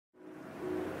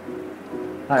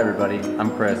Hi everybody,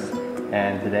 I'm Chris,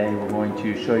 and today we're going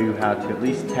to show you how to at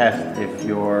least test if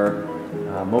your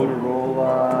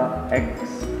Motorola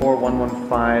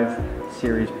MPX4115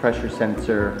 series pressure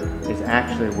sensor is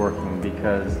actually working,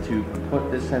 because to put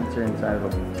this sensor inside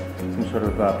of some sort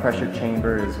of pressure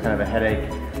chamber is kind of a headache,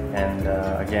 and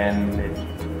again,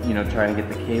 trying to get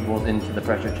the cables into the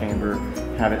pressure chamber,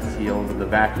 have it sealed with a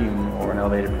vacuum or an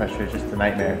elevated pressure is just a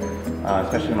nightmare,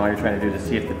 especially when all you're trying to do is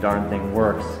see if the darn thing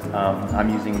works. I'm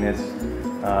using this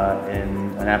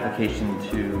in an application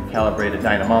to calibrate a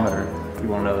dynamometer. You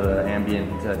want to know the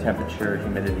ambient temperature,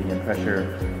 humidity, and pressure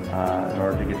in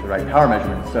order to get the right power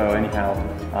measurement. So anyhow,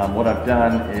 what I've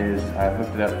done is I've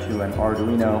hooked it up to an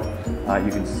Arduino.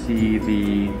 You can see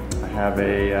I have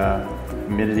a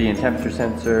humidity and temperature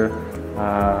sensor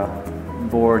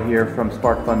board here from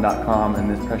sparkfun.com, and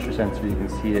this pressure sensor, you can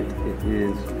see it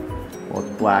is, well,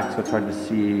 it's black, so it's hard to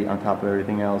see on top of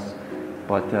everything else,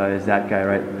 but is that guy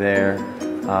right there,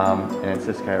 and it's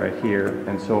this guy right here.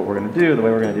 And so what we're going to do, the way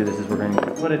we're going to do this is we're going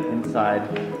to put it inside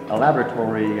a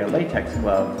laboratory latex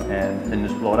glove and then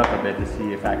just blow it up a bit to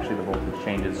see if actually the voltage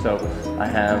changes. So I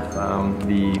have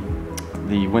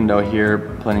the window here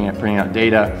printing out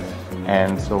data,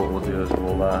 and so what we'll do is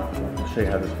we'll show you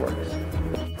how this works.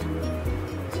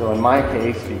 So in my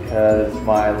case, because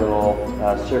my little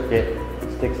circuit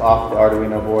sticks off the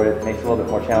Arduino board, it makes it a little bit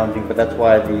more challenging, but that's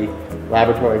why the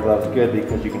laboratory glove is good,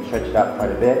 because you can stretch it out quite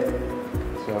a bit.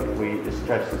 So if we just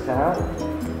stretch this out,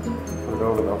 put it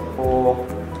over the whole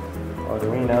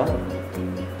Arduino,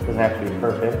 it doesn't have to be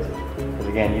perfect, because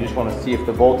again, you just want to see if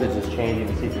the voltage is changing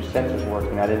to see if your sensor is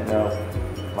working. I didn't know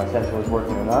if my sensor was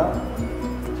working or not.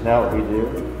 So now what we do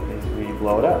is we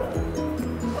blow it up.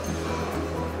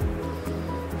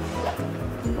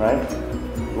 Right?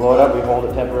 Blow it up, we hold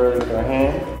it temporarily with our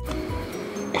hand.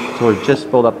 So we've just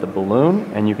filled up the balloon,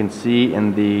 and you can see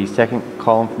in the second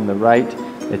column from the right,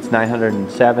 it's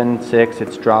 907.6,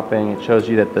 it's dropping. It shows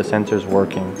you that the sensor's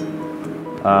working.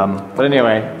 But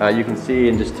anyway, you can see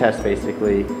and just test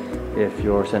basically if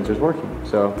your sensor's working.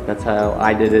 So that's how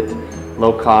I did it,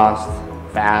 low cost,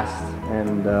 fast,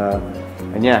 and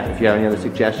yeah, if you have any other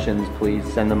suggestions, please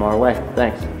send them our way.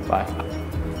 Thanks, bye.